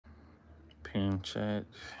Pin check.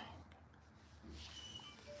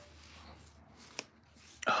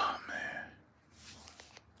 Oh man,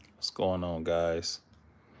 what's going on, guys?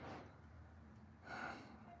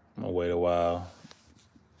 I'm gonna wait a while.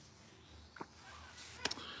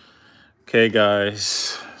 Okay,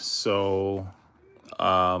 guys. So,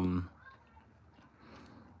 I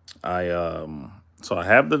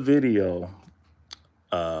have the video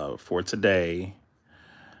for today.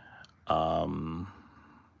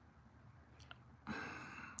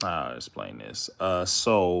 I'll explain this. Had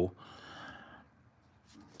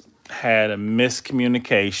a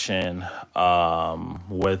miscommunication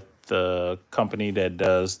with the company that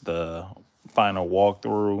does the final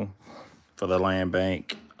walkthrough for the land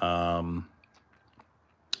bank.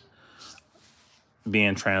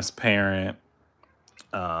 Being transparent,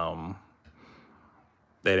 they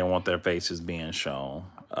didn't want their faces being shown.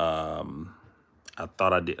 I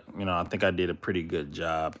thought I did, I think I did a pretty good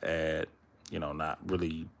job at, not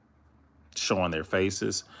really showing their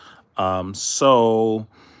faces. So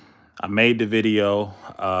I made the video.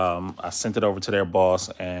 I sent it over to their boss,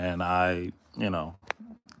 and I,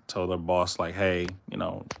 told their boss like, hey,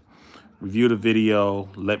 review the video.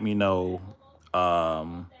 Let me know,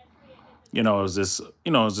 is this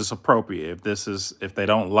appropriate? If they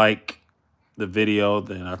don't like the video,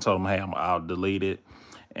 then I told them, hey, I'll delete it,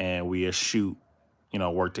 and we shoot,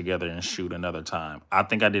 work together and shoot another time. I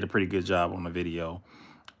think I did a pretty good job on the video.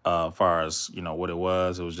 As far as, what it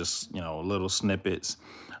was just, little snippets.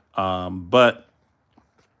 But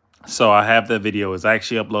so I have that video. It's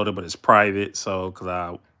actually uploaded, but it's private. So, cause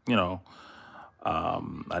I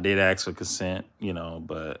did ask for consent, and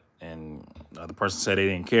the other person said they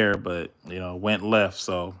didn't care, but, went left.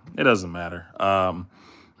 So it doesn't matter.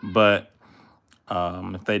 But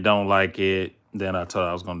if they don't like it, then I told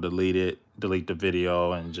I was going to delete the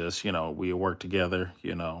video, and just, we work together,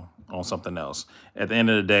 on something else. At the end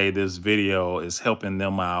of the day, this video is helping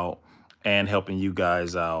them out and helping you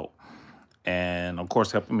guys out, and of course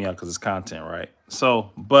helping me out because it's content, right?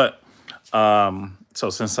 So, but so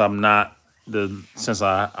since I'm not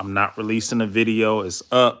releasing the video, it's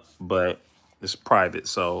up, but it's private.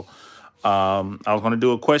 So I was going to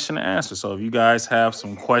do a question and answer. So if you guys have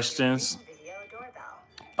some questions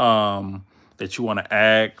that you want to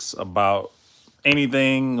ask about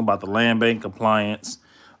anything about the land bank compliance,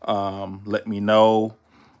 let me know.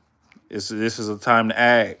 This is a time to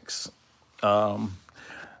ask.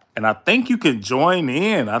 And I think you can join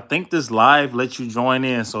in. I think this live lets you join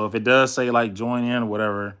in. So if it does say like join in or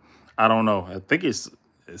whatever, I don't know. I think it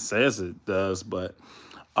says it does, but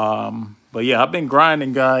yeah, I've been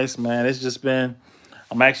grinding, guys, man. It's just been,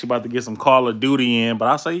 I'm actually about to get some Call of Duty in, but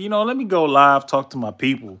I say, let me go live, talk to my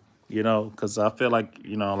people, because I feel like,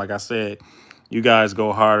 like I said, you guys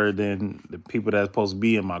go harder than the people that's supposed to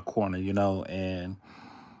be in my corner, and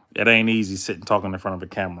it ain't easy sitting talking in front of a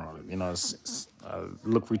camera. I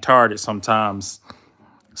look retarded sometimes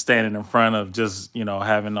standing in front of just,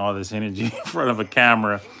 having all this energy in front of a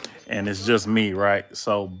camera, and it's just me, right?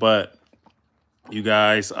 So, but you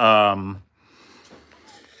guys,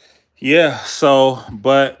 yeah, so,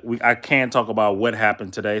 but I can talk about what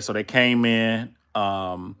happened today. So they came in,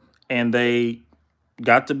 and they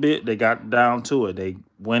got down to it. They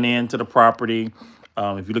went into the property.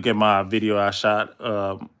 If you look at my video I shot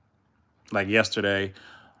like yesterday,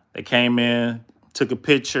 they came in, took a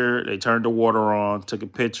picture, they turned the water on, took a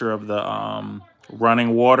picture of the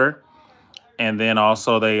running water, and then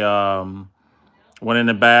also they went in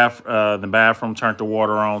the bathroom, turned the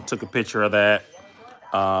water on, took a picture of that,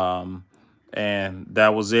 and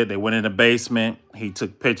that was it. They went in the basement. He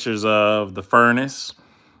took pictures of the furnace,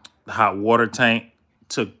 the hot water tank,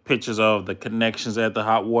 took pictures of the connections at the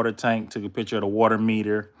hot water tank, took a picture of the water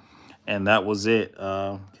meter, and that was it.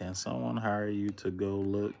 Can someone hire you to go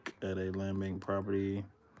look at a land bank property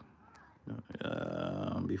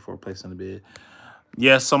before placing the bid?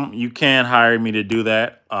 Yes, you can hire me to do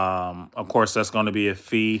that. Of course, that's going to be a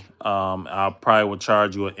fee. I probably will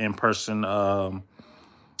charge you an in-person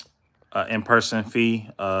fee,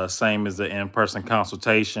 same as the in-person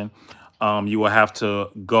consultation. You will have to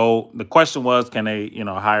go. The question was, can they,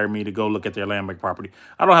 hire me to go look at their land bank property?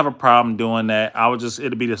 I don't have a problem doing that.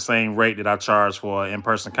 It'll be the same rate that I charge for an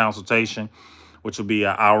in-person consultation, which will be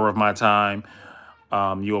an hour of my time.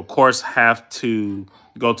 You, of course, have to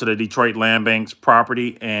go to the Detroit Land Bank's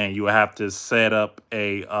property, and you will have to set up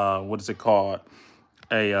a, what is it called?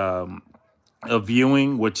 A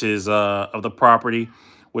viewing, which is of the property,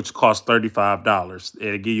 which costs $35.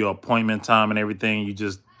 It'll give you appointment time and everything. You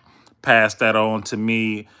just pass that on to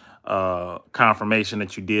me. confirmation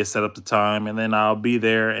that you did set up the time, and then I'll be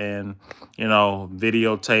there and, you know,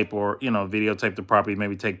 videotape or, you know, videotape the property,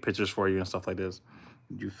 maybe take pictures for you and stuff like this.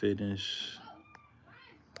 Did you finish?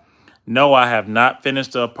 No, I have not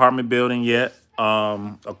finished the apartment building yet.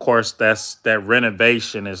 Of course, that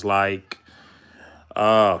renovation is like,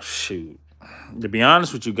 oh shoot. To be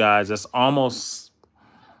honest with you guys, that's almost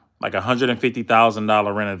like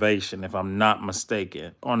 $150,000 renovation, if I'm not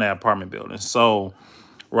mistaken, on that apartment building. So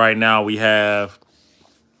right now I have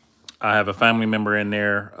a family member in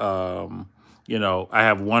there. You know, I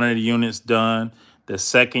have one of the units done. The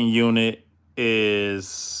second unit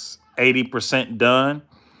is 80% done.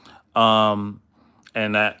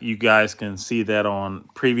 And that you guys can see that on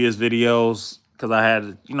previous videos, because I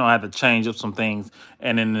had to change up some things.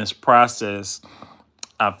 And in this process,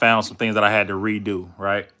 I found some things that I had to redo,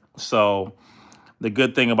 right? So the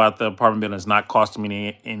good thing about the apartment building is not costing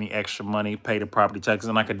me any extra money, pay the property taxes,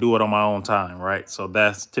 and I can do it on my own time, right? So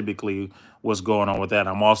that's typically what's going on with that.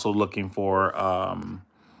 I'm also looking for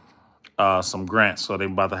some grants. So they're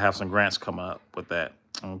about to have some grants come up with that.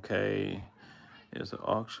 Okay. Is the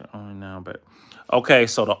auction only now? But okay,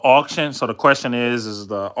 so the auction. So the question is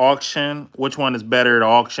the auction, which one is better, the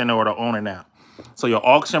auction or the owner now? So your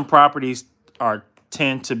auction properties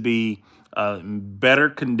tend to be better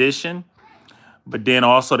condition, but then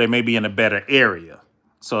also they may be in a better area.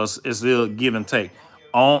 So it's a little give and take.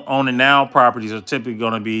 Owning now properties are typically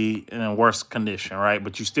going to be in a worse condition, right?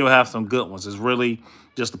 But you still have some good ones. It really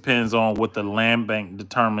just depends on what the land bank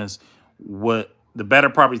determines. What the better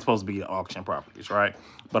property is supposed to be the auction properties, right?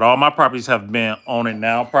 But all my properties have been owning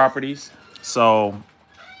now properties. So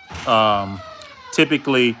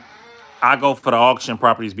typically I go for the auction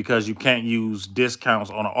properties because you can't use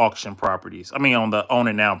discounts on the auction properties. I mean, on the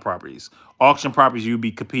owning now properties. Auction properties, you'd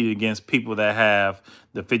be competing against people that have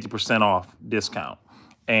the 50% off discount.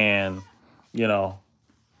 And, I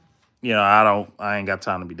ain't got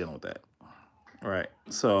time to be dealing with that. All right.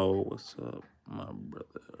 So what's up, my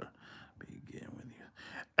brother? Begin with you.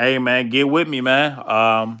 Hey, man, get with me,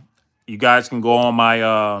 man. You guys can go on my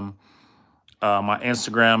my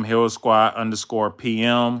Instagram, Hero Squad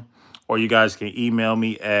 _PM, or you guys can email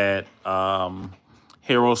me at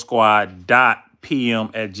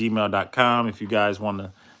herosquad.pm@gmail.com if you guys want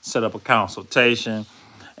to set up a consultation.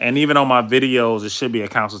 And even on my videos, there should be a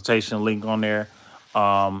consultation link on there.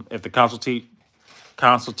 If the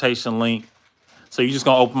consultation link, so you just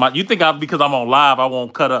gonna open my, you think because I'm on live, I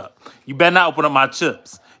won't cut up. You better not open up my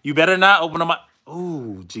chips. You better not open up my,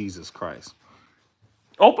 ooh, Jesus Christ.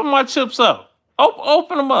 Open my chips up.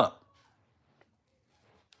 Open them up.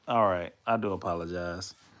 All right, I do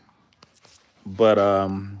apologize. But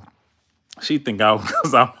she think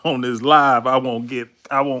because I'm on this live, I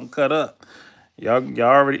won't cut up. Y'all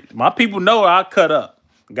already, my people know I cut up.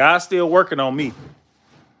 God's still working on me.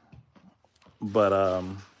 But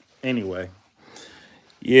anyway.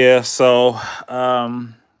 Yeah, so I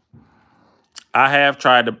have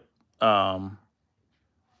tried to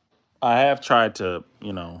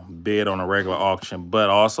bid on a regular auction,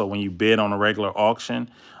 but also when you bid on a regular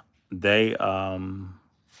auction, they take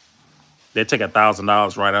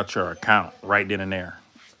 $1,000 right out your account right then and there.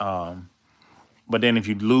 But then if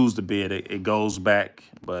you lose the bid, it goes back.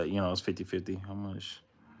 But, it's 50-50. How much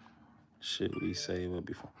should we save up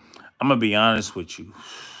before? I'm going to be honest with you.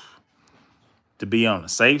 To be on the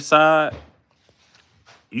safe side,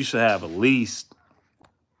 you should have at least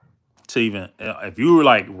if you were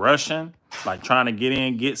like rushing, like trying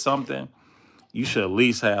to get something, you should at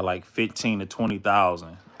least have like 15 to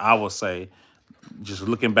 20,000. I would say, just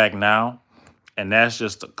looking back now, and that's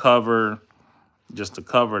just to cover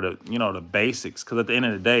the the basics. Because at the end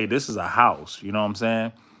of the day, this is a house. You know what I'm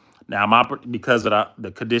saying? Now, because of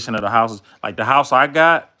the condition of the houses, like the house I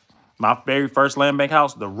got, my very first land bank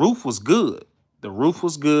house, the roof was good. The roof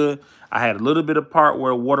was good. I had a little bit of part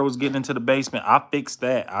where water was getting into the basement. I fixed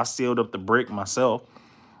that. I sealed up the brick myself.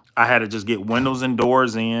 I had to just get windows and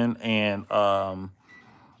doors in and do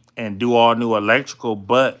all new electrical.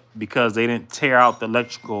 But because they didn't tear out the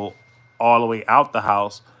electrical all the way out the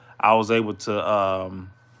house, I was able to,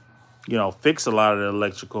 fix a lot of the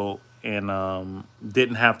electrical and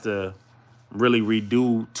didn't have to really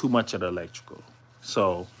redo too much of the electrical.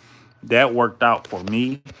 So that worked out for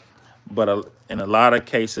me. But in a lot of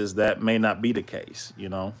cases, that may not be the case, you're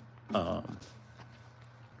going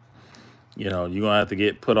to have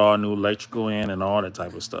to put all new electrical in and all that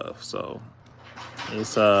type of stuff. So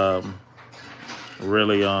it's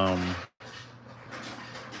really, I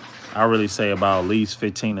really say about at least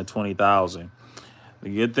 15 to 20,000. The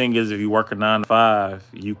good thing is if you work a 9 to 5,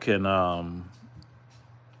 you can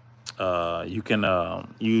You can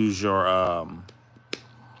use your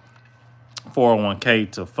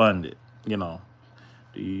 401k to fund it. You know,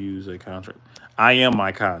 do you use a contract? I am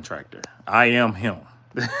my contractor. I am him.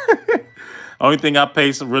 Only thing I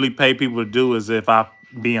really pay people to do is if I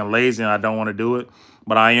being lazy and I don't want to do it.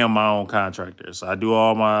 But I am my own contractor. So I do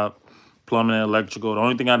all my plumbing and electrical. The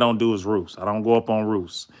only thing I don't do is roofs. I don't go up on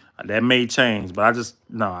roofs. That may change, but I just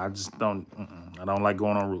don't. I don't like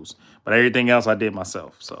going on roofs. But everything else I did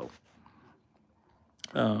myself. So,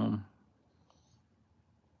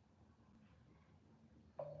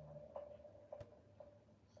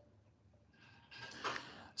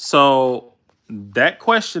 so that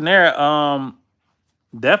questionnaire,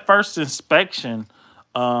 that first inspection,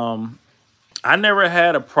 I never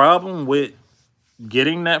had a problem with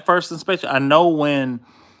getting that first inspection. I know when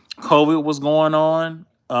COVID was going on,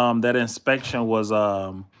 that inspection was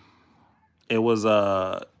it was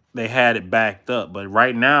they had it backed up. But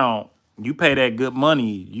right now, you pay that good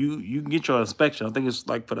money, you can get your inspection. I think it's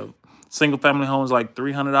like for the single family homes like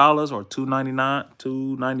 $300 or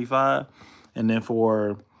 $295, and then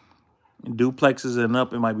for duplexes and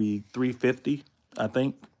up it might be $350, I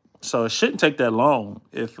think. So it shouldn't take that long.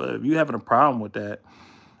 If you having a problem with that,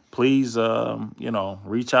 please you know,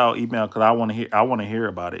 reach out, email, because I want to hear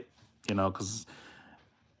about it. You know, because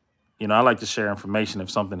you know, I like to share information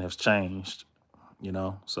if something has changed, you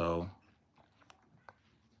know. So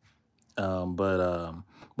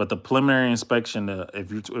but the preliminary inspection,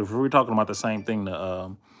 if we're talking about the same thing,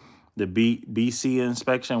 the BC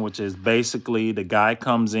inspection, which is basically the guy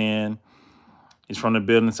comes in, he's from the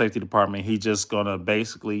building safety department. He just gonna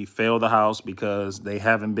basically fail the house because they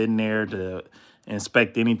haven't been there to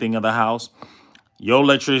inspect anything of the house. Your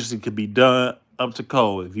electricity could be done up to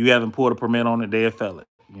code. If you haven't pulled a permit on it, they'll fail it,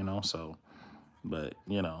 you know. So, but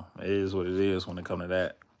you know, it is what it is when it comes to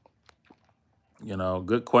that. You know,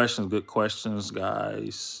 good questions,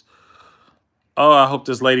 guys. Oh, I hope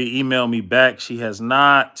this lady emailed me back. She has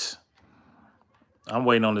not. I'm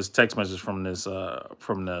waiting on this text message from this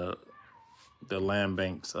from the land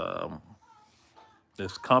banks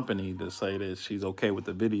this company to say that she's okay with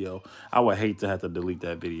the video. I would hate to have to delete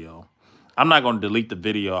that video. I'm not going to delete the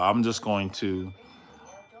video. I'm just going to,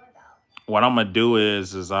 what I'm going to do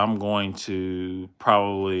is I'm going to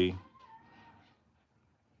probably,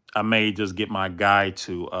 I may just get my guy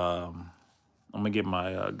to, I'm going to get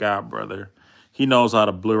my god brother. He knows how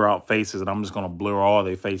to blur out faces, and I'm just going to blur all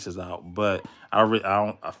their faces out. But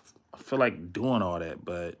I feel like doing all that,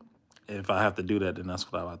 but if I have to do that, then that's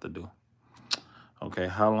what I'll have to do. Okay,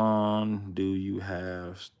 how long do you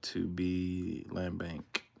have to be land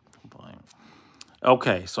bank compliant?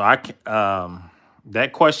 Okay, so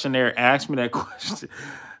that questionnaire asked me that question.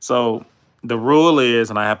 So the rule is,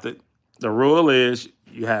 the rule is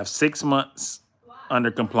you have 6 months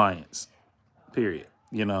under compliance, period.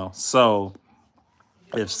 You know, so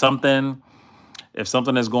if something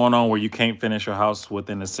is going on where you can't finish your house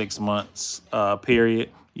within the 6 months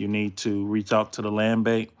period, you need to reach out to the land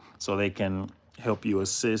bank so they can help you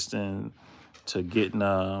assist in to getting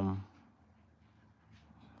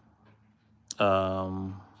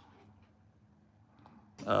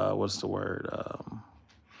what's the word,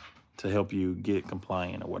 to help you get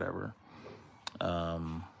compliant or whatever. I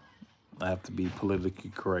have to be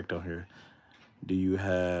politically correct on here. Do you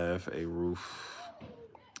have a roof?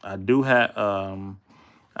 I do have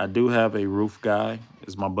a roof guy.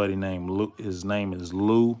 It's my buddy named Lou. His name is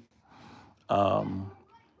Lou.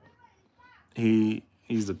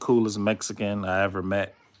 He's the coolest Mexican I ever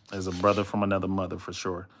met. As a brother from another mother, for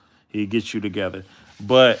sure. He gets you together.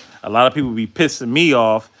 But a lot of people be pissing me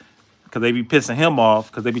off because they be pissing him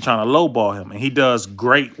off because they be trying to lowball him. And he does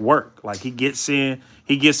great work. Like, he gets in,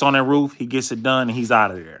 he gets on that roof, he gets it done, and he's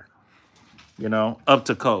out of there. You know, up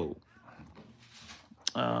to code.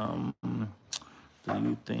 Do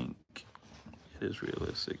you think it is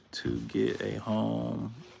realistic to get a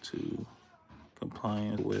home to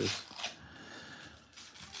compliance with?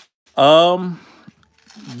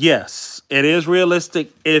 Yes, it is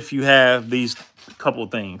realistic if you have these couple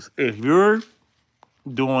things. If you're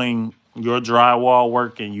doing your drywall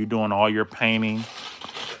work and you're doing all your painting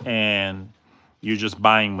and you're just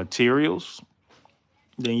buying materials,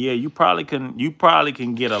 then yeah, you probably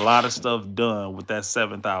can get a lot of stuff done with that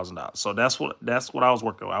 $7,000. So that's what I was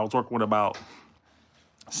working with. I was working with about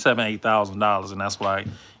 $7,000-8,000, and that's why,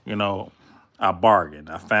 you know, I bargained.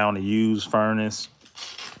 I found a used furnace,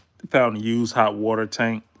 found a used hot water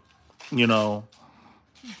tank, you know,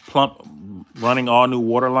 running all new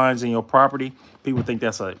water lines in your property. People think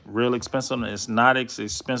that's a real expensive. It's not as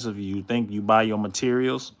expensive as you think. You buy your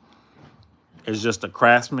materials. It's just a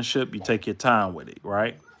craftsmanship. You take your time with it,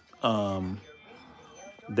 right?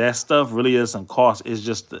 that stuff really doesn't cost. It's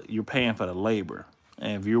just that you're paying for the labor.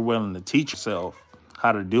 And if you're willing to teach yourself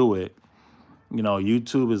how to do it, you know,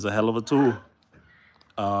 YouTube is a hell of a tool.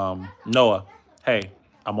 Noah, hey,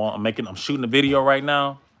 I'm shooting a video right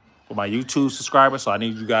now for my YouTube subscribers, so I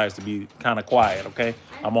need you guys to be kind of quiet, okay?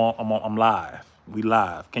 I'm live. We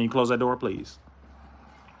live. Can you close that door, please?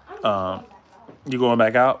 You going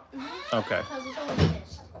back out? Okay. Can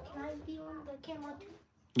I be on the camera too?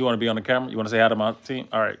 You want to be on the camera? You want to say hi to my team?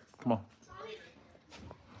 All right, come on.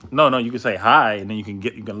 No, you can say hi, and then you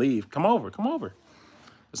can leave. Come over.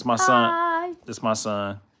 It's my son. Hi. This my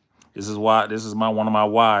son. This is one of my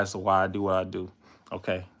whys of why I do what I do.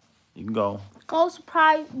 Okay, you can go. Go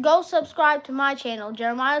subscribe to my channel,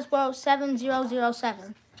 Jeremiah's World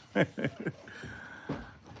 7007.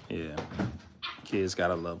 Yeah, kids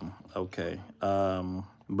gotta love them. Okay,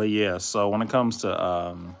 but yeah. So when it comes to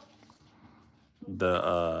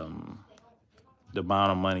the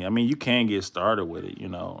amount of money, I mean, you can get started with it, you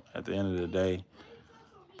know, at the end of the day.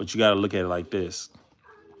 But you got to look at it like this.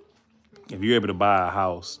 If you're able to buy a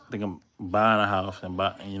house, think of buying a house and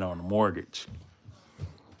on a mortgage,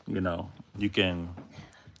 you know, you can,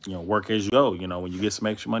 work as you go, when you get some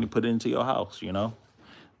extra money, put it into your house,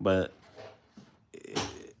 But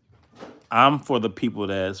I'm for the people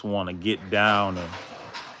that want to get down and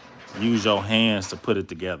use your hands to put it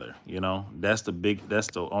together, That's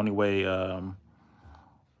the only way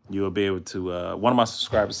you'll be able to. One of my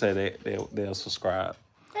subscribers said they'll subscribe.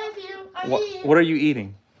 Thank you. What are you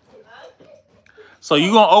eating? So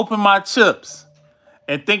you gonna open my chips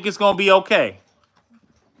and think it's gonna be okay?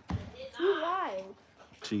 You lied.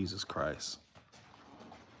 Jesus Christ.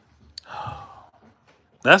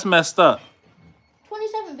 That's messed up.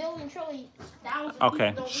 27 billion trillion thousands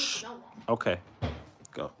Okay. people don't need to know that. Okay.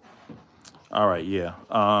 Go. All right, yeah.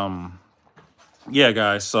 Yeah,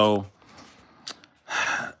 guys, so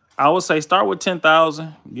I would say start with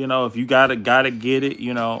 10,000. If you gotta get it,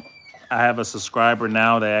 I have a subscriber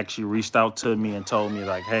now that actually reached out to me and told me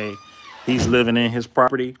like, hey, he's living in his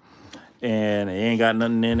property and it ain't got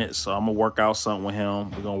nothing in it. So I'm gonna work out something with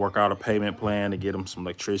him. We're gonna work out a payment plan to get him some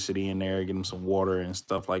electricity in there, get him some water and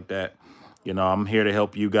stuff like that. I'm here to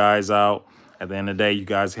help you guys out. At the end of the day, you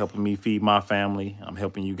guys helping me feed my family. I'm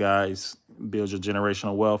helping you guys build your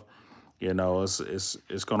generational wealth.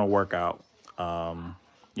 It's gonna work out.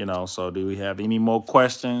 So do we have any more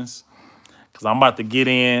questions? Because I'm about to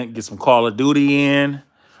get some Call of Duty in.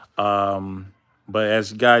 But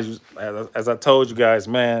as you guys, as I told you guys,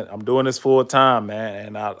 man, I'm doing this full time, man.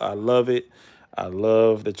 And I love it. I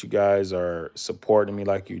love that you guys are supporting me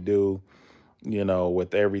like you do,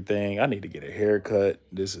 with everything. I need to get a haircut.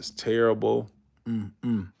 This is terrible.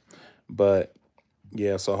 But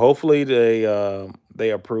yeah, so hopefully they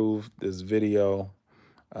approve this video.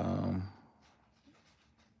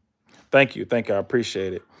 Thank you. I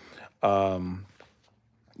appreciate it.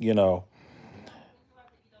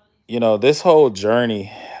 This whole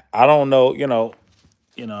journey, I don't know,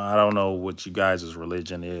 I don't know what you guys'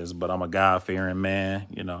 religion is, but I'm a God-fearing man.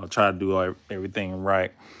 I try to do everything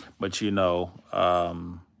right. But, I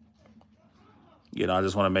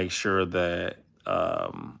just want to make sure that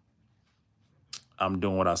I'm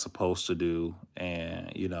doing what I'm supposed to do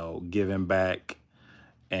and, giving back.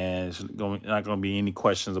 And it's not going to be any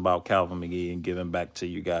questions about Calvin McGee and giving back to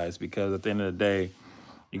you guys, because at the end of the day,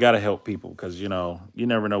 you got to help people, because, you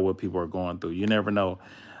never know what people are going through. You never know.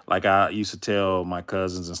 Like I used to tell my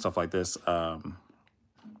cousins and stuff like this,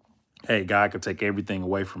 hey, God could take everything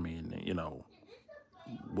away from me. And,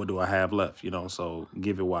 what do I have left? So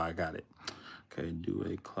give it while I got it. Okay, do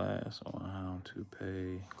a class on how to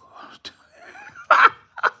pay.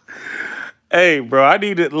 Hey, bro, I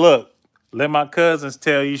need to look. Let my cousins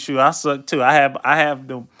tell you, shoot, I suck too. I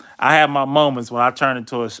have my moments when I turn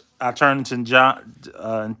into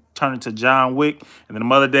John Wick, and then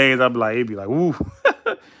the other days it'd be like, ooh,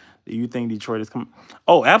 do you think Detroit is coming?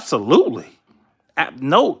 Oh, absolutely.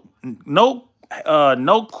 No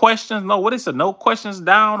questions. No, what is it? No questions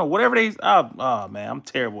down or whatever they. Oh man, I'm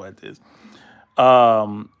terrible at this.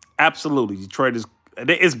 Absolutely, Detroit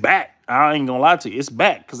is back. I ain't gonna lie to you, it's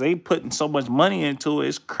back because they putting so much money into it.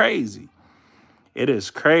 It's crazy. It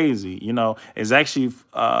is crazy. It's actually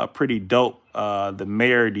pretty dope. The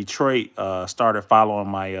mayor of Detroit started following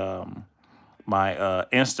my my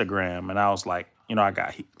Instagram, and I was like,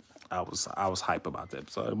 I was hype about that.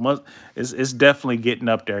 So it's definitely getting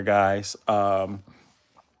up there, guys. I'm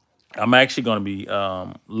actually going to be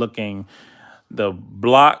looking the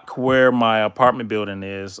block where my apartment building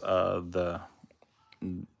is.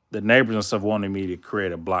 the neighbors and stuff wanted me to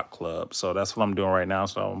create a block club. So that's what I'm doing right now.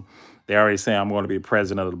 So they already saying I'm going to be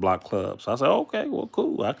president of the block club. So I said, okay, well,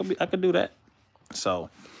 cool. I could do that. So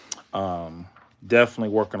definitely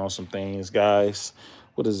working on some things, guys.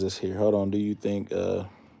 What is this here? Hold on. Do you think I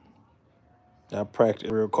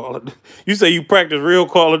practice real Call of Duty? You say you practice real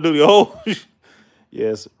Call of Duty? Oh,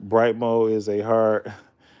 yes. Bright mode is a hard.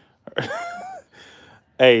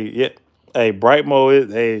 Hey, yeah. Hey, bright mode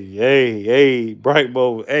is hey, bright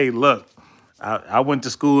mode. Hey, look. I went to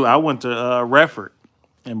school. I went to Redford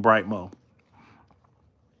in bright mode.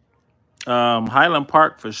 Highland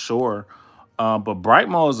Park for sure. But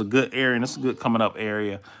Brightmore is a good area, and it's a good coming up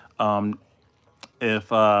area.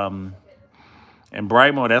 If in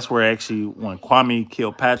Brightmore, that's where actually when Kwame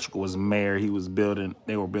Kilpatrick was mayor,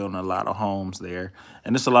 they were building a lot of homes there.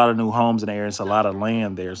 And there's a lot of new homes in the area. It's a lot of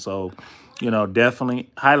land there. So, you know, definitely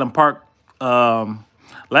Highland Park.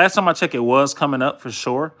 Last time I checked, it was coming up for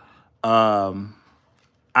sure. I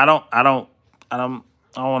don't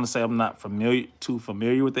want to say I'm not too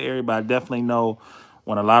familiar with the area, but I definitely know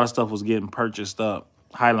when a lot of stuff was getting purchased up,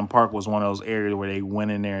 Highland Park was one of those areas where they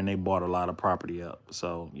went in there and they bought a lot of property up.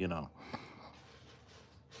 So, you know,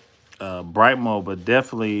 Brightmore, but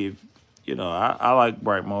definitely, you know, I like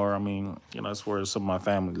Brightmore. I mean, you know, that's where some of my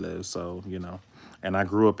family lives. So, you know, and I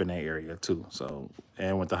grew up in that area too. So,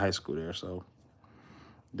 and went to high school there. So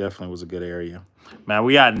definitely was a good area. Man,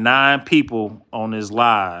 we got 9 people on this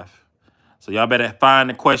live. So y'all better find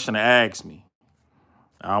a question to ask me.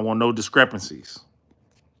 I don't want no discrepancies.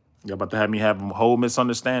 Y'all about to have me have a whole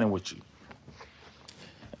misunderstanding with you.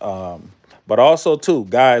 But also, too,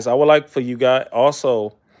 guys, I would like for you guys,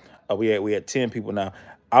 also, we had 10 people now.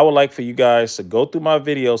 I would like for you guys to go through my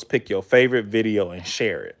videos, pick your favorite video and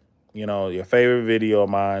share it. You know, your favorite video of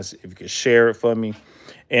mine, if you could share it for me.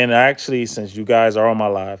 And actually, since you guys are on my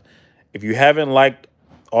live, if you haven't liked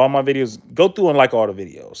all my videos, go through and like all the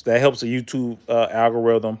videos. That helps the YouTube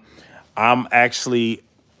algorithm. I'm actually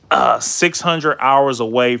 600 hours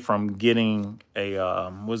away from getting a,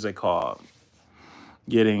 what's it called?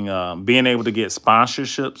 Being able to get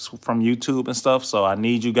sponsorships from YouTube and stuff. So I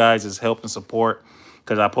need you guys' help and support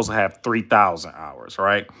because I'm supposed to have 3,000 hours,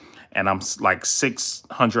 right? And I'm like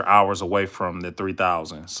 600 hours away from the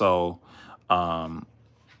 3,000. So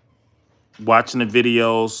watching the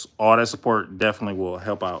videos, all that support definitely will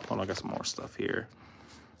help out. Hold on, I got some more stuff here.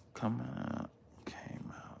 Came out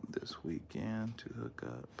this weekend to hook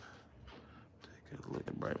up. Take a look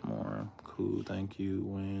at Brightmore. Cool, thank you.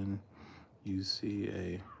 When you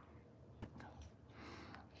see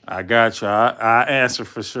I got you. I answer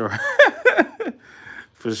for sure.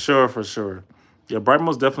 For sure. Yeah,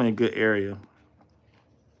 Brightmore's definitely a good area.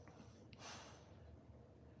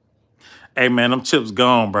 Hey man, them chips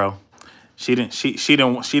gone, bro. She didn't slid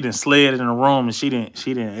in the room and she didn't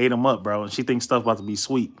ate them up, bro. And she thinks stuff about to be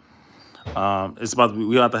sweet. It's about to be,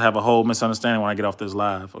 we have to have a whole misunderstanding when I get off this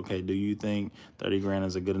live. Okay, do you think 30 grand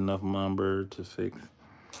is a good enough number to fix?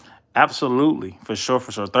 Absolutely, for sure.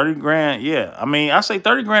 30 grand, yeah. I mean, I say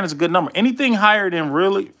 30 grand is a good number. Anything higher than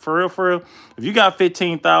really, for real, if you got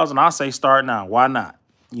 15,000, I say start now. Why not?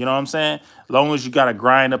 You know what I'm saying? As long as you got to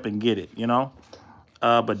grind up and get it, you know?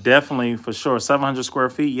 But definitely, for sure, 700 square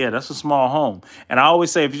feet, yeah, that's a small home. And I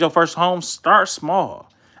always say, if it's your first home, start small.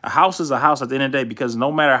 A house is a house at the end of the day because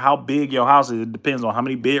no matter how big your house is, it depends on how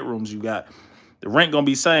many bedrooms you got. The rent going to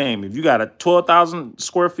be same. If you got a 12,000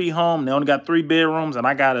 square feet home, they only got 3 bedrooms, and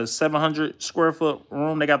I got a 700 square foot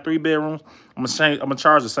room, they got 3 bedrooms, I'm gonna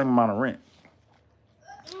charge the same amount of rent.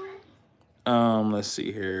 Let's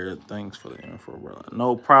see here. Thanks for the info, brother.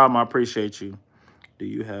 No problem. I appreciate you. Do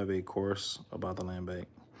you have a course about the land bank?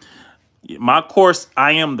 My course,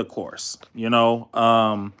 I am the course, you know.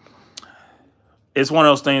 It's one of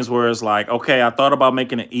those things where it's like, okay, I thought about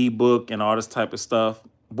making an ebook and all this type of stuff,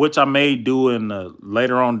 which I may do in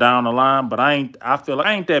later on down the line, but I feel like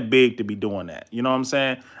I ain't that big to be doing that. You know what I'm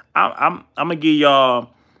saying? I'm gonna give y'all,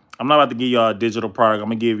 I'm not about to give y'all a digital product. I'm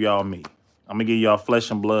gonna give y'all me. I'm gonna give y'all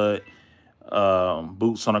flesh and blood,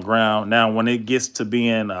 boots on the ground. Now, when it gets to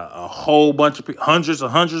being a whole bunch of hundreds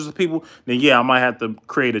of people, then yeah, I might have to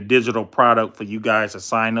create a digital product for you guys to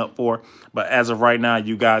sign up for. But as of right now,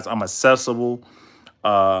 you guys, I'm accessible.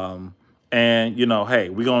 And you know, hey,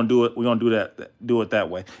 we're gonna do it. We're gonna do it that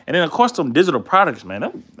way. And then of course, some digital products,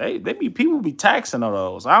 man. People be taxing on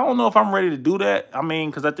those. I don't know if I'm ready to do that. I mean,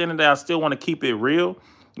 because at the end of the day, I still want to keep it real.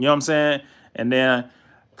 You know what I'm saying? And then,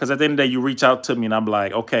 because at the end of the day, you reach out to me and I'm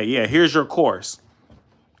like, okay, yeah, here's your course.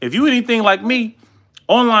 If you anything like me,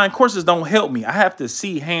 online courses don't help me. I have to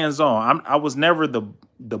see hands-on. I was never the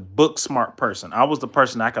book smart person. I was the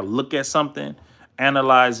person that I could look at something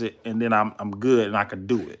analyze it, and then I'm good and I can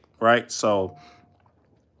do it, right? So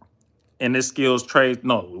in this skills trade,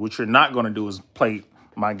 no, what you're not going to do is play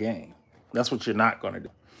my game. That's what you're not going to do.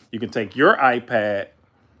 You can take your iPad.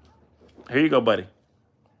 Here you go, buddy.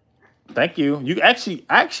 Thank you. You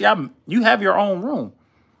you have your own room.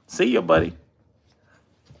 See you, buddy.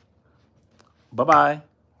 Bye-bye.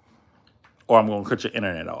 Or I'm going to cut your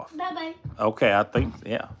internet off. Bye-bye. Okay, I think,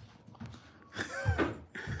 yeah.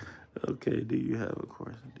 Okay, do you have a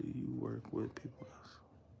course? Do you work with people else?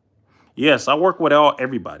 Yes, I work with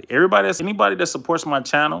everybody. Anybody that supports my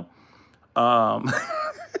channel,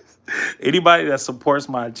 anybody that supports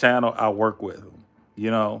my channel, I work with them,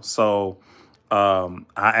 you know? So I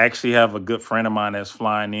actually have a good friend of mine that's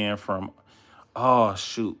flying in from, oh,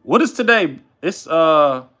 shoot. What is today? It's,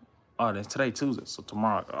 it's today Tuesday, so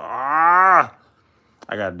tomorrow.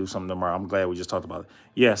 I got to do something tomorrow. I'm glad we just talked about it.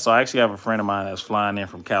 Yeah, so I actually have a friend of mine that's flying in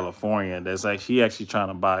from California. He actually trying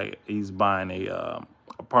to buy, he's buying a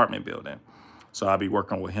apartment building. So I'll be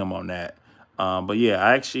working with him on that. But yeah,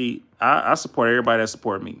 I support everybody that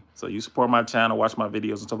support me. So you support my channel, watch my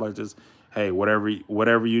videos and stuff like this. Hey, whatever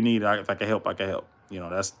you need, if I can help, I can help. You know,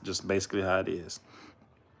 that's just basically how it is.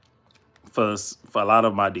 For a lot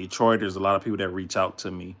of my Detroiters, a lot of people that reach out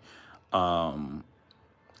to me, I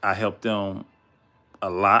help them a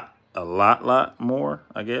lot more,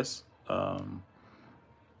 I guess.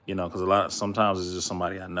 You know, because sometimes it's just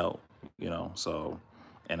somebody I know, you know. So,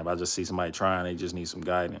 and if I just see somebody trying, they just need some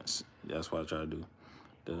guidance. That's what I try to do.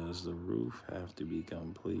 Does the roof have to be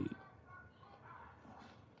complete?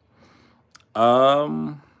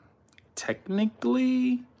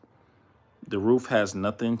 Technically, the roof has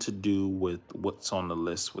nothing to do with what's on the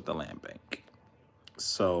list with the land bank.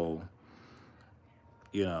 So,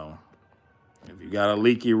 you know, if you got a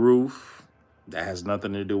leaky roof, that has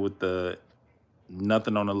nothing to do with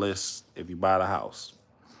nothing on the list if you buy the house.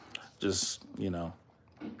 Just, you know,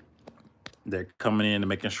 they're coming in and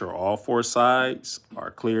making sure all 4 sides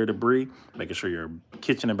are clear of debris, making sure your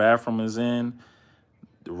kitchen and bathroom is in.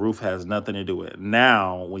 The roof has nothing to do with it.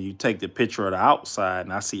 Now, when you take the picture of the outside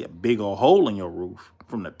and I see a big old hole in your roof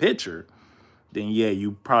from the picture, then yeah,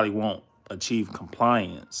 you probably won't achieve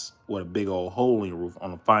compliance with a big old hole in your roof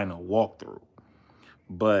on the final walkthrough.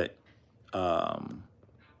 But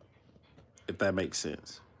if that makes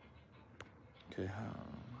sense. Okay.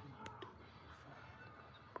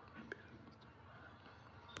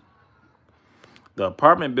 The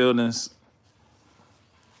apartment buildings,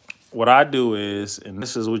 what I do is, and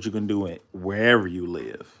this is what you can do wherever you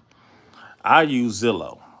live, I use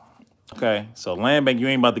Zillow. Okay, so land bank, you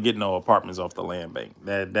ain't about to get no apartments off the land bank.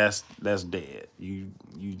 That's dead.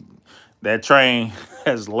 That train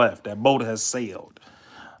has left. That boat has sailed.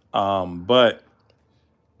 But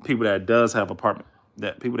people that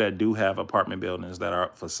do have apartment buildings that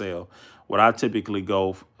are for sale, what I typically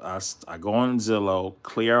go, I go on Zillow,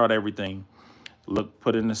 clear out everything,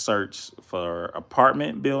 put in the search for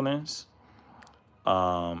apartment buildings,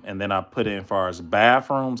 and then I put in as far as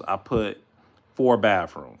bathrooms, I put 4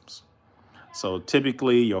 bathrooms. So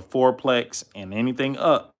typically your 4-plex and anything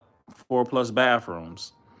up 4+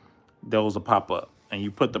 bathrooms, those will pop up, and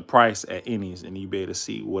you put the price at any's, and you be able to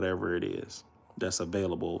see whatever it is that's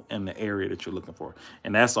available in the area that you're looking for.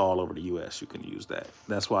 And that's all over the U.S. You can use that.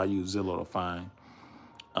 That's why I use Zillow to find.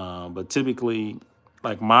 But typically,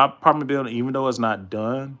 like my apartment building, even though it's not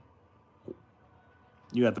done,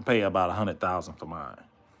 you have to pay about $100,000 for mine.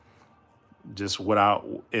 Just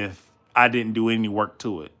if I didn't do any work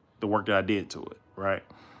to it, the work that I did to it, right?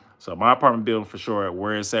 So my apartment building, for sure,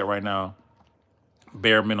 where it's at right now,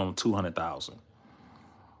 bare minimum $200,000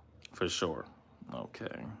 for sure.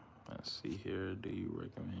 Okay, let's see here. Do you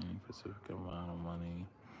recommend any specific amount of money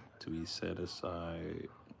to be set aside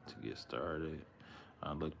to get started?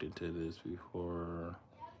 I looked into this before,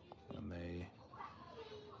 and they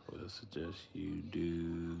would suggest you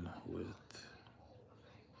do with.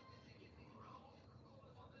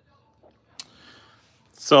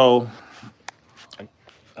 So,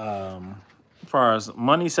 as far as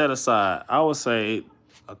money set aside, I would say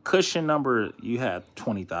a cushion number, you have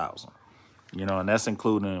 20,000. You know, and that's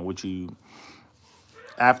including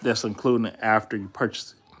after you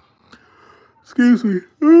purchase it. Excuse me.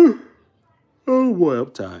 Oh boy,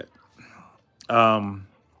 I'm tired.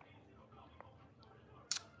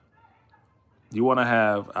 You want to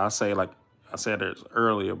have, I say, like I said it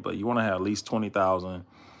earlier, but you want to have at least 20,000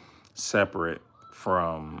 separate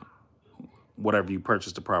from whatever you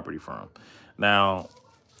purchased the property from. Now,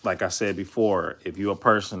 like I said before, if you're a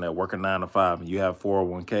person that work a 9 to 5 and you have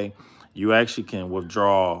 401k, you actually can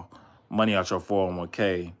withdraw money out your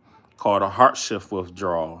 401k called a hardship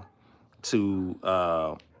withdrawal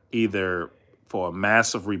to either for a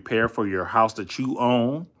massive repair for your house that you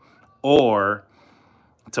own, or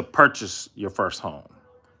to purchase your first home.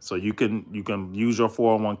 So you can use your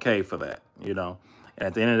 401k for that, you know. And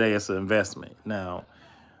at the end of the day, it's an investment. Now,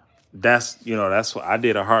 that's what I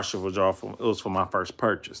did, a hardship withdrawal for. It was for my first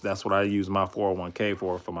purchase. That's what I used my 401k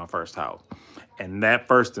for my first house. And that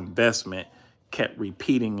first investment kept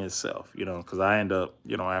repeating itself, you know, because I ended up,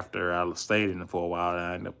 you know, after I stayed in it for a while,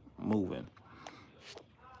 I ended up moving.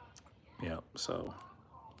 Yep. So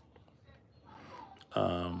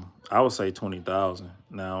I would say 20,000.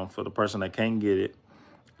 Now, for the person that can't get it,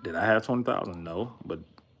 did I have 20,000? No. But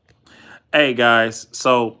hey, guys,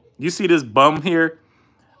 so you see this bum here,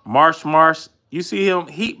 Marsh? You see him?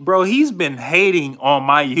 He's been hating on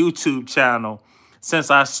my YouTube channel since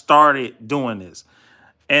I started doing this.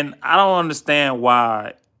 And I don't understand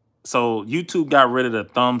why. So YouTube got rid of the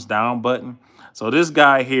thumbs down button. So this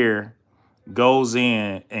guy here goes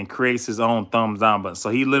in and creates his own thumbs down button. So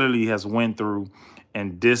he literally has went through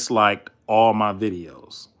and disliked all my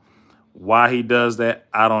videos. Why he does that,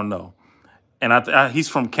 I don't know. And he's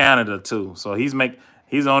from Canada too. So he's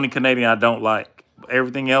the only Canadian I don't like.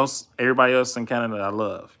 Everybody else in Canada I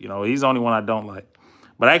love. You know, he's the only one I don't like.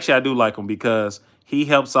 But actually I do like him because he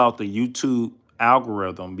helps out the YouTube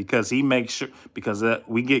algorithm, because he makes sure, because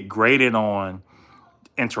we get graded on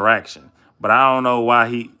interaction. But I don't know why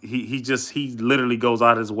he literally goes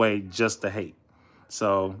out of his way just to hate.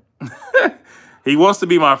 So he wants to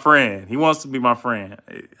be my friend.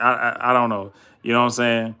 I don't know. You know what I'm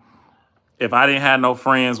saying? If I didn't have no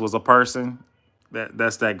friends was a person,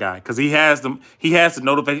 that's that guy. Because he has the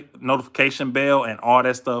notification bell and all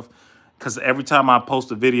that stuff. Because every time I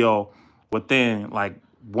post a video, within like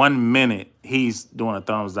 1 minute, he's doing a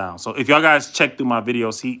thumbs down. So if y'all guys check through my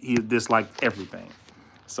videos, he disliked everything.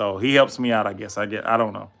 So he helps me out, I guess. I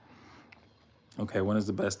don't know. Okay, when is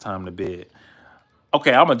the best time to bed?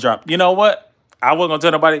 Okay, I'm going to drop. You know what? I wasn't going to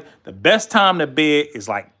tell nobody. The best time to bed is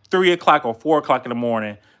like 3 o'clock or 4 o'clock in the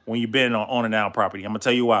morning when you've been on and down property. I'm going to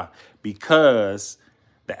tell you why. Because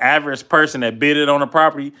the average person that bidded on a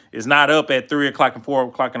property is not up at 3 o'clock and 4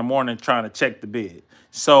 o'clock in the morning trying to check the bid.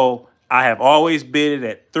 So I have always bidded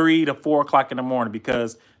at 3 to 4 o'clock in the morning,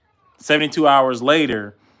 because 72 hours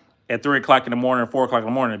later, at 3 o'clock in the morning or 4 o'clock in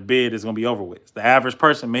the morning, the bid is going to be over with. The average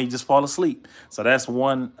person may just fall asleep. So that's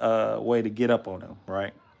one way to get up on them,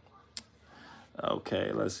 right?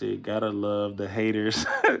 Okay, let's see. Gotta love the haters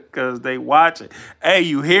because they watch it. Hey,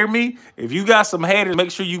 you hear me? If you got some haters, make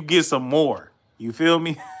sure you get some more. You feel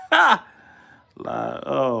me?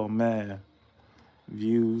 Oh, man.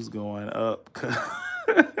 Views going up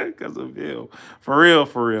because of him. For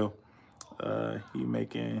real. He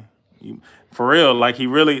making... For real, like he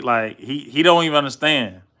really, like he don't even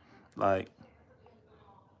understand. Like,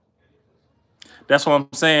 that's what I'm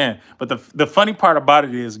saying. But the funny part about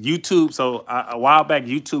it is YouTube. So a while back,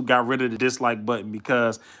 YouTube got rid of the dislike button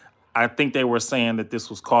because I think they were saying that this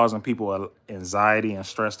was causing people anxiety and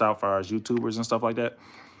stressed out for our YouTubers and stuff like that.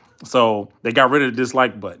 So they got rid of the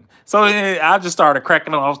dislike button. So I just started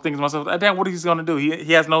cracking up. I was thinking to myself, damn, what is he going to do?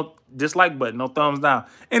 He has no dislike button, no thumbs down.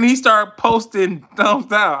 And he started posting thumbs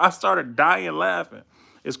down. I started dying laughing.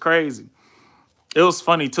 It's crazy. It was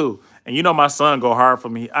funny, too. And you know my son go hard for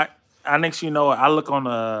me. I next you know, I look on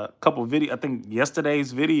a couple videos. I think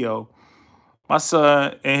yesterday's video, my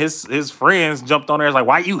son and his friends jumped on there. It's like,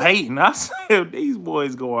 why you hating? I said, these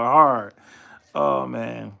boys going hard. Oh,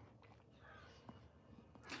 man.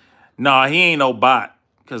 No, he ain't no bot,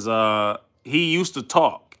 because he used to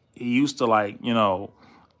talk. He used to, like, you know,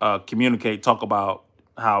 communicate, talk about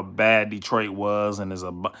how bad Detroit was. And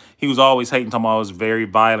he was always hating, talking about it was very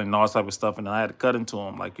violent and all this type of stuff. And I had to cut into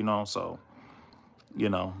him, like, you know, so, you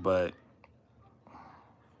know, but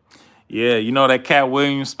yeah, you know, that Cat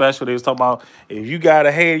Williams special, they was talking about if you got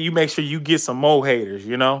a hater, you make sure you get some more haters,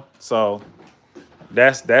 you know? So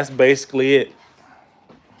that's basically it.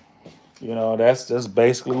 You know, that's just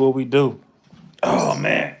basically what we do. Oh,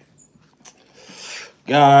 man.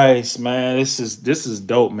 Guys, man, this is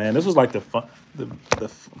dope, man. This was like the fun,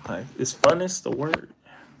 like, is funnest the word?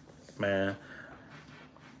 Man,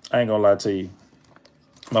 I ain't gonna lie to you.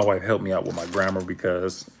 My wife helped me out with my grammar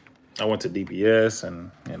because I went to DPS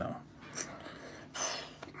and, you know.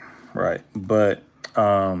 Right. But,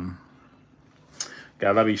 God,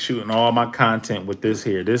 I be shooting all my content with this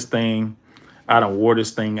here. This thing, I done wore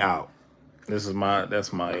this thing out. That's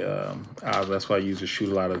why I use to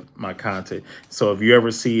shoot a lot of my content. So if you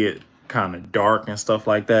ever see it kind of dark and stuff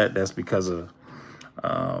like that, that's because of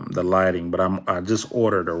the lighting. But I just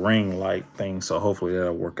ordered a ring light thing, so hopefully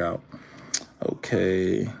that'll work out.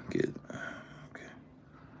 Okay, good. Okay.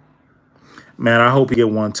 Man, I hope he get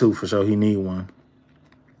one too for sure. He need one.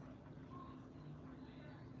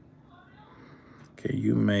 Okay,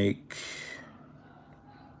 you make.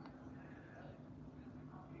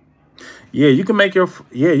 Yeah, you can make your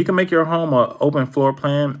home a open floor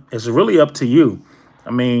plan. It's really up to you.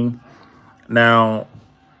 I mean, now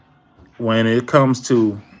when it comes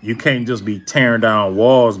to, you can't just be tearing down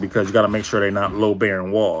walls because you got to make sure they're not low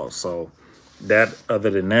bearing walls. So that,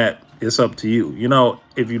 other than that, it's up to you. You know,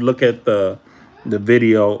 if you look at the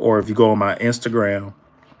video, or if you go on my Instagram,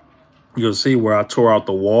 you'll see where I tore out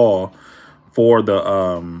the wall for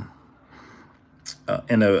the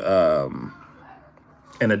in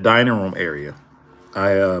the dining room area.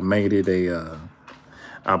 I made it a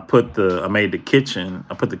I put the kitchen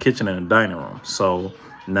in the dining room. So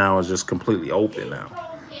now it's just completely open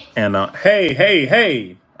now. And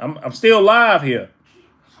hey, I'm still live here.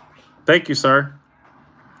 Thank you, sir.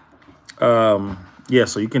 Yeah,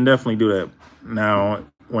 so you can definitely do that. Now,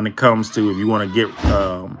 when it comes to, if you want to get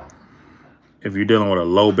if you're dealing with a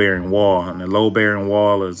low bearing wall, and the low bearing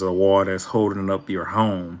wall is a wall that's holding up your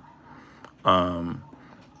home,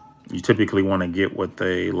 you typically want to get with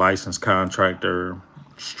a licensed contractor,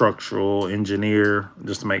 structural engineer,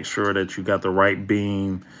 just to make sure that you got the right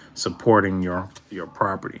beam supporting your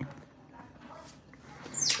property.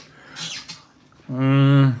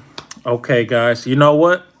 Okay, guys, you know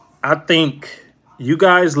what? I think you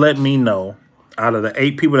guys let me know, out of the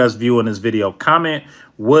 8 people that's viewing this video, comment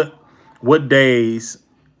what days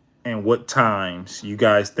and what times you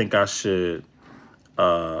guys think I should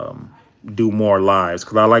do more lives,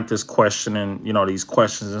 because I like this questioning, you know, these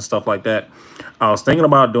questions and stuff like that. I was thinking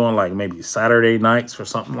about doing like maybe Saturday nights or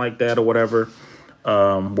something like that, or whatever,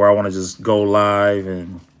 where I want to just go live,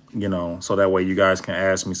 and you know, so that way you guys can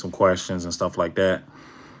ask me some questions and stuff like that.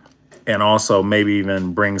 And also maybe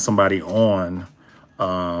even bring somebody on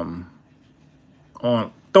Thor.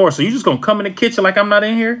 So you just gonna come in the kitchen like I'm not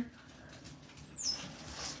in here?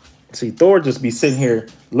 See, Thor just be sitting here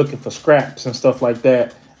looking for scraps and stuff like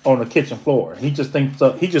that on the kitchen floor. He just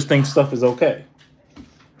thinks stuff is okay.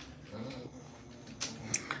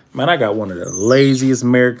 Man, I got one of the laziest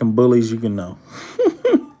American bullies you can know.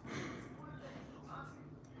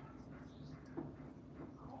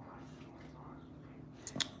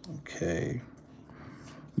 Okay.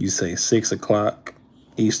 You say 6 o'clock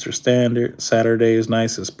Eastern Standard. Saturday is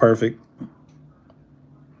nice. It's perfect.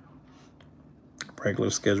 Regular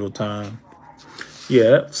scheduled time.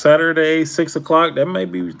 Yeah, Saturday, 6 o'clock. We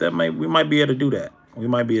might be able to do that. We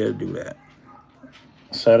might be able to do that.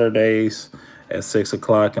 Saturdays at 6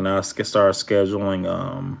 o'clock, and I'll start scheduling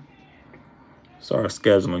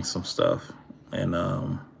some stuff. And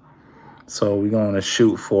so we're going to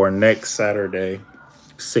shoot for next Saturday,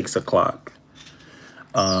 6 o'clock.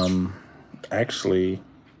 Actually,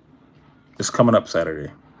 it's coming up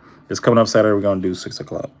Saturday. We're going to do 6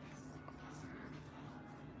 o'clock.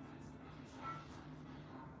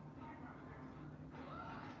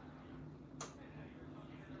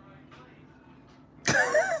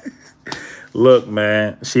 Look,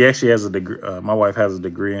 man, she actually has a degree. My wife has a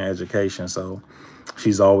degree in education, so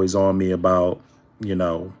she's always on me about, you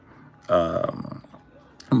know,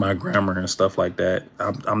 my grammar and stuff like that.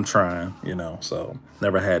 I'm trying, you know, so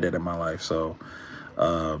never had that in my life. So,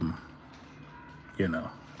 you know,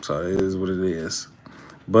 so it is what it is.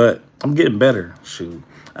 But I'm getting better. Shoot,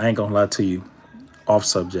 I ain't gonna lie to you. Off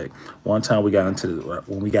subject. One time we got into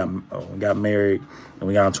when we got married, and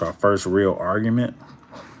we got into our first real argument.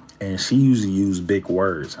 And she usually used big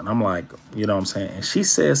words. And I'm like, you know what I'm saying? And she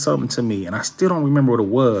said something to me, and I still don't remember what it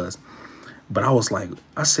was. But I was like,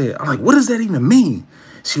 I'm like, what does that even mean?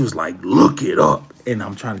 She was like, look it up. And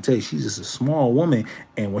I'm trying to tell you, she's just a small woman.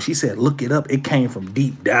 And when she said, look it up, it came from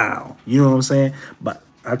deep down. You know what I'm saying? But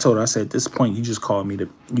I told her, I said, at this point, you called me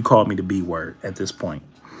the B word at this point.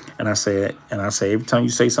 And I say, every time you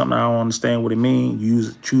say something I don't understand what it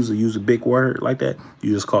means, choose to use a big word like that,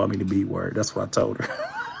 you just call me the B word. That's what I told her.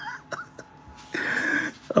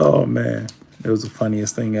 Oh man, it was the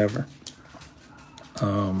funniest thing ever.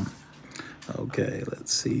 Okay,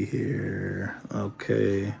 let's see here.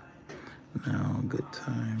 Okay, now good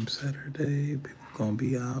time Saturday. People gonna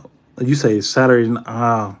be out. You say Saturday?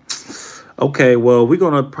 Okay. Well, we're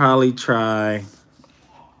gonna probably try.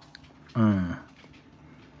 I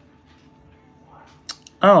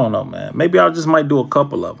don't know, man. Maybe I just might do a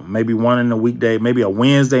couple of them. Maybe one in a weekday. Maybe a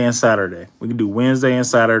Wednesday and Saturday. We can do Wednesday and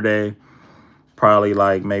Saturday. Probably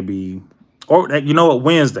like maybe, or you know what,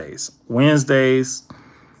 Wednesdays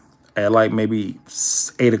at like maybe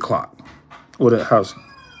 8 o'clock. What a house.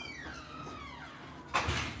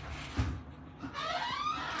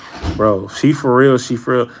 Bro, she for real. She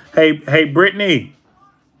for real. Hey, Brittany.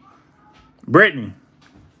 Brittany.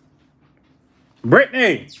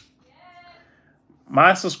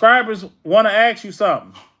 My subscribers want to ask you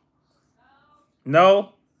something.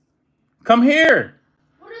 No? Come here.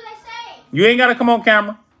 What do they say? You ain't got to come on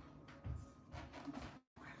camera.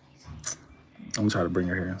 I'm going to try to bring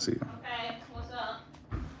her here and see. Okay, what's up?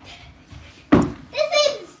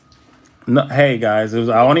 This is... No, hey, guys.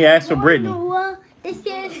 I only asked for Brittany. This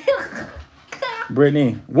is...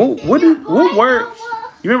 Brittany, what word?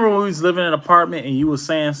 You remember when we was living in an apartment and you was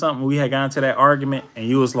saying something, we had gotten into that argument and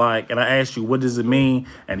you was like, and I asked you, what does it mean?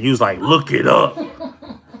 And he was like, look it up. You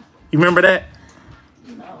remember that?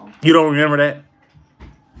 No. You don't remember that?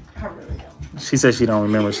 I really don't. She said she don't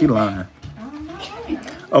remember. She lying.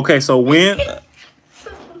 Okay, so when...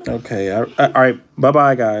 Okay, all right.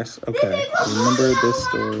 Bye-bye, guys. Okay, remember this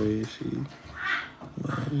story. She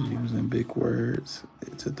loves using big words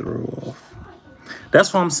to throw off.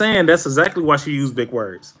 That's what I'm saying. That's exactly why she used big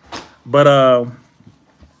words. But,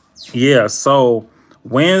 yeah, so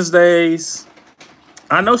Wednesdays...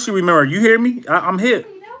 I know she remember. You hear me? I'm hip.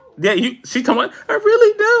 Yeah, she told me, I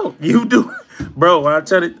really don't. You do. Bro, I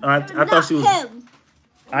tell you, I thought she was... Him.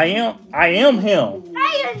 I am him. No,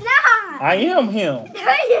 you're not. I am him.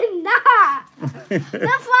 No, you're not. The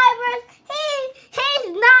fibers, he's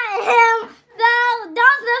not him. So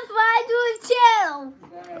don't subscribe to his channel.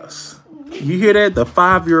 You hear that? The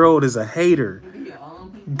 5-year-old is a hater.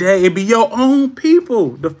 Dang, it be your own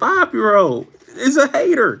people. The 5-year-old is a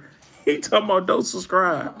hater. He talking about don't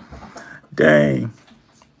subscribe. Dang.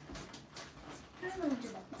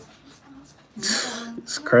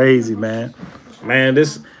 It's crazy, man. Man,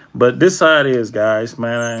 this how it is, guys,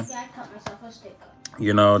 man.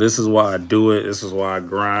 You know, this is why I do it. This is why I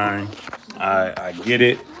grind. I get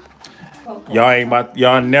it.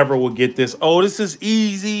 Y'all never will get this. Oh, this is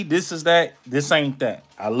easy. This is that. This ain't that.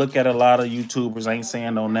 I look at a lot of YouTubers, ain't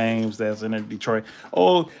saying no names that's in Detroit.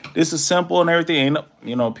 Oh, this is simple and everything. Ain't,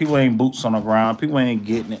 you know, people ain't boots on the ground. People ain't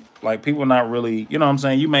getting it. Like, people not really, you know what I'm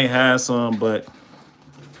saying? You may have some, but,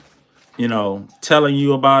 you know, telling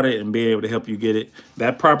you about it and being able to help you get it.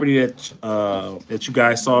 That property that you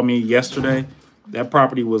guys saw me yesterday, that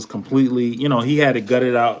property was completely, you know, he had it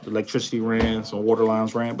gutted out. The electricity ran, some water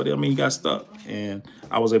lines ran, but I mean, he got stuck. And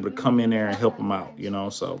I was able to come in there and help him out, you know,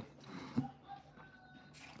 so.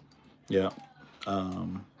 Yeah.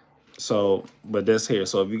 But that's here.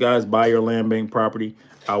 So if you guys buy your land bank property,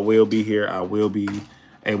 I will be here. I will be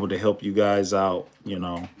able to help you guys out, you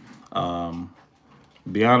know.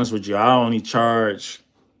 Be honest with you, I only charge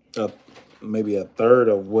maybe a third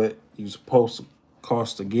of what you're supposed to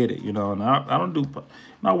cost to get it, you know. And I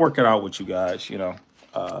don't work it out with you guys, you know.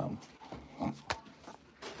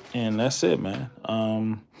 And that's it, man.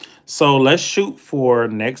 So let's shoot for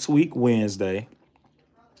next week, Wednesday.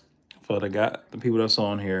 For the people that's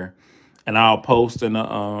on here, and I'll post in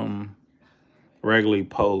the regularly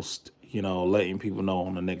post, you know, letting people know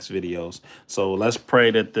on the next videos. So let's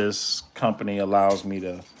pray that this company allows me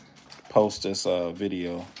to post this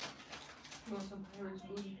video.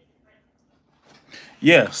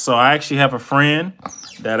 Yeah, so I actually have a friend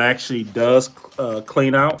that actually does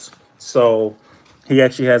clean outs. So he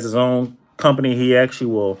actually has his own company. He actually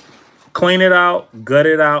will clean it out, gut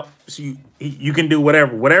it out. So you can do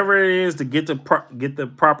whatever it is to get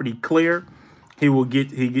the property clear. He will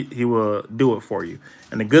do it for you.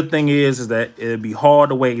 And the good thing is that it'll be hauled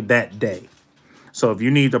away that day. So if you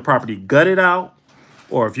need the property gutted out,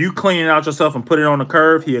 or if you clean it out yourself and put it on the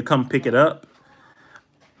curb, he'll come pick it up.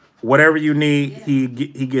 Whatever you need, he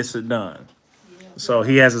gets it done. So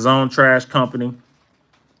he has his own trash company.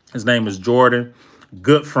 His name is Jordan,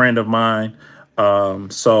 good friend of mine.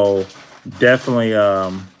 So definitely.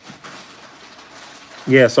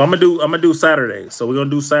 Yeah, so I'm gonna do Saturdays. So we're gonna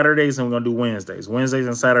do Saturdays and we're gonna do Wednesdays. Wednesdays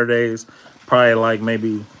and Saturdays, probably like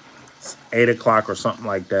maybe 8 o'clock or something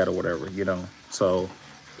like that or whatever, you know. So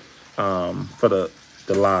for the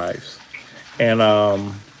lives. And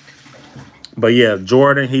but yeah,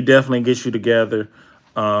 Jordan, he definitely gets you together.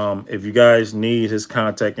 If you guys need his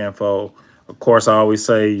contact info, of course I always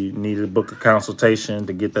say you need to book a consultation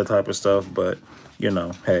to get that type of stuff, but you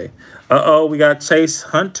know, hey. We got Chase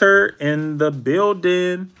Hunter in the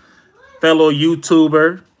building. Fellow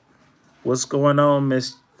YouTuber. What's going on,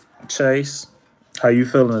 Miss Chase? How you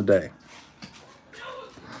feeling today?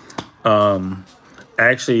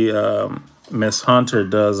 Actually, Miss Hunter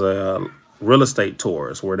does real estate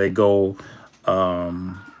tours where they go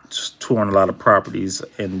just touring a lot of properties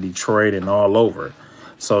in Detroit and all over.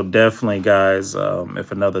 So definitely, guys,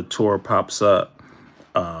 if another tour pops up,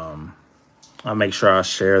 I'll make sure I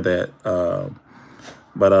share that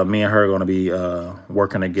But me and her are going to be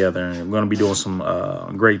working together, and we're going to be doing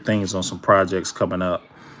some great things on some projects coming up.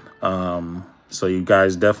 So you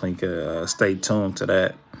guys definitely could stay tuned to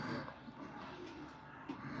that.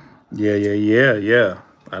 Yeah.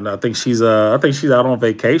 And I think she's out on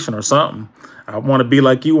vacation or something. I want to be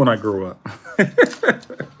like you when I grow up.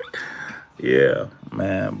 Yeah,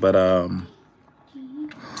 man. But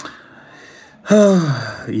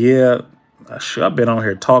yeah, I've been on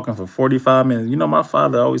here talking for 45 minutes. You know, my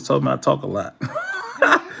father always told me I talk a lot.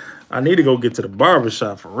 I need to go get to the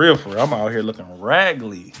barbershop for real. I'm out here looking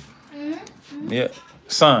raggedy. Yeah,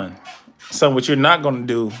 son, what you're not gonna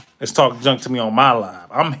do is talk junk to me on my live.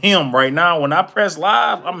 I'm him right now. When I press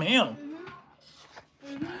live, I'm him.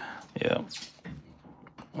 Yeah.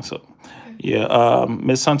 So, yeah,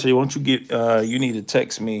 Miss Hunter, won't you get? You need to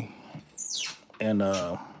text me, and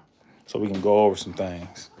so we can go over some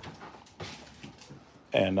things.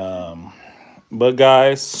 And but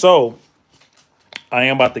guys, so I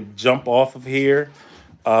am about to jump off of here,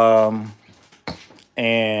 and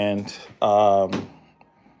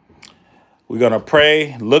we're gonna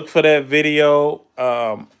pray. Look for that video.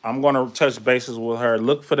 I'm gonna touch bases with her.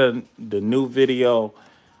 Look for the new video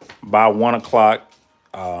by 1 o'clock.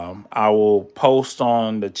 I will post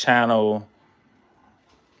on the channel.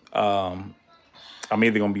 I'm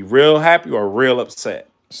either gonna be real happy or real upset.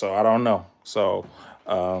 So I don't know. So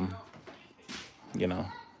you know.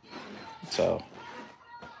 So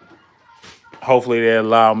hopefully they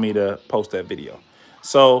allow me to post that video.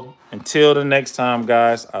 So until the next time,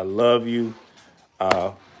 guys, I love you.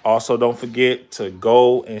 Also, don't forget to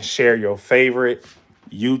go and share your favorite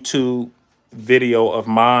YouTube video of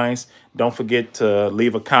mine. Don't forget to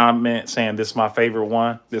leave a comment saying this is my favorite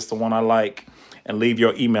one. This is the one I like, and leave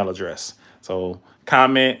your email address. So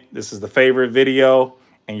comment, this is the favorite video,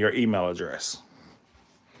 and your email address.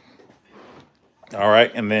 All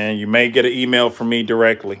right, and then you may get an email from me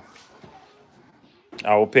directly.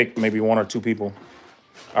 I will pick maybe 1 or 2 people.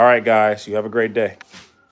 All right, guys, you have a great day.